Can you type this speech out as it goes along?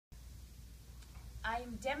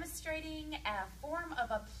I'm demonstrating a form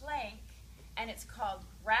of a plank, and it's called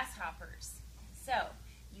Grasshoppers. So,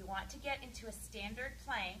 you want to get into a standard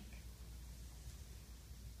plank.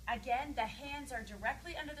 Again, the hands are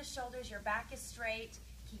directly under the shoulders, your back is straight,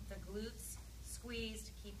 keep the glutes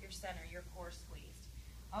squeezed, keep your center, your core squeezed.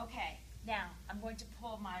 Okay, now I'm going to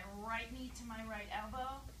pull my right knee to my right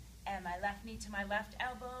elbow and my left knee to my left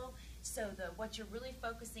elbow. So what you're really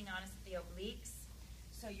focusing on is the obliques.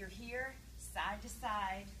 So you're here, side to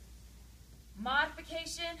side.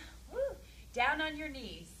 Modification, woo, down on your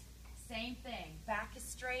knees. Same thing, back is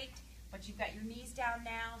straight, but you've got your knees down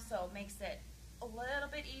now, so it makes it a little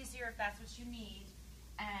bit easier if that's what you need.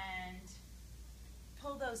 And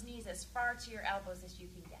pull those knees as far to your elbows as you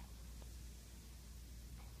can get.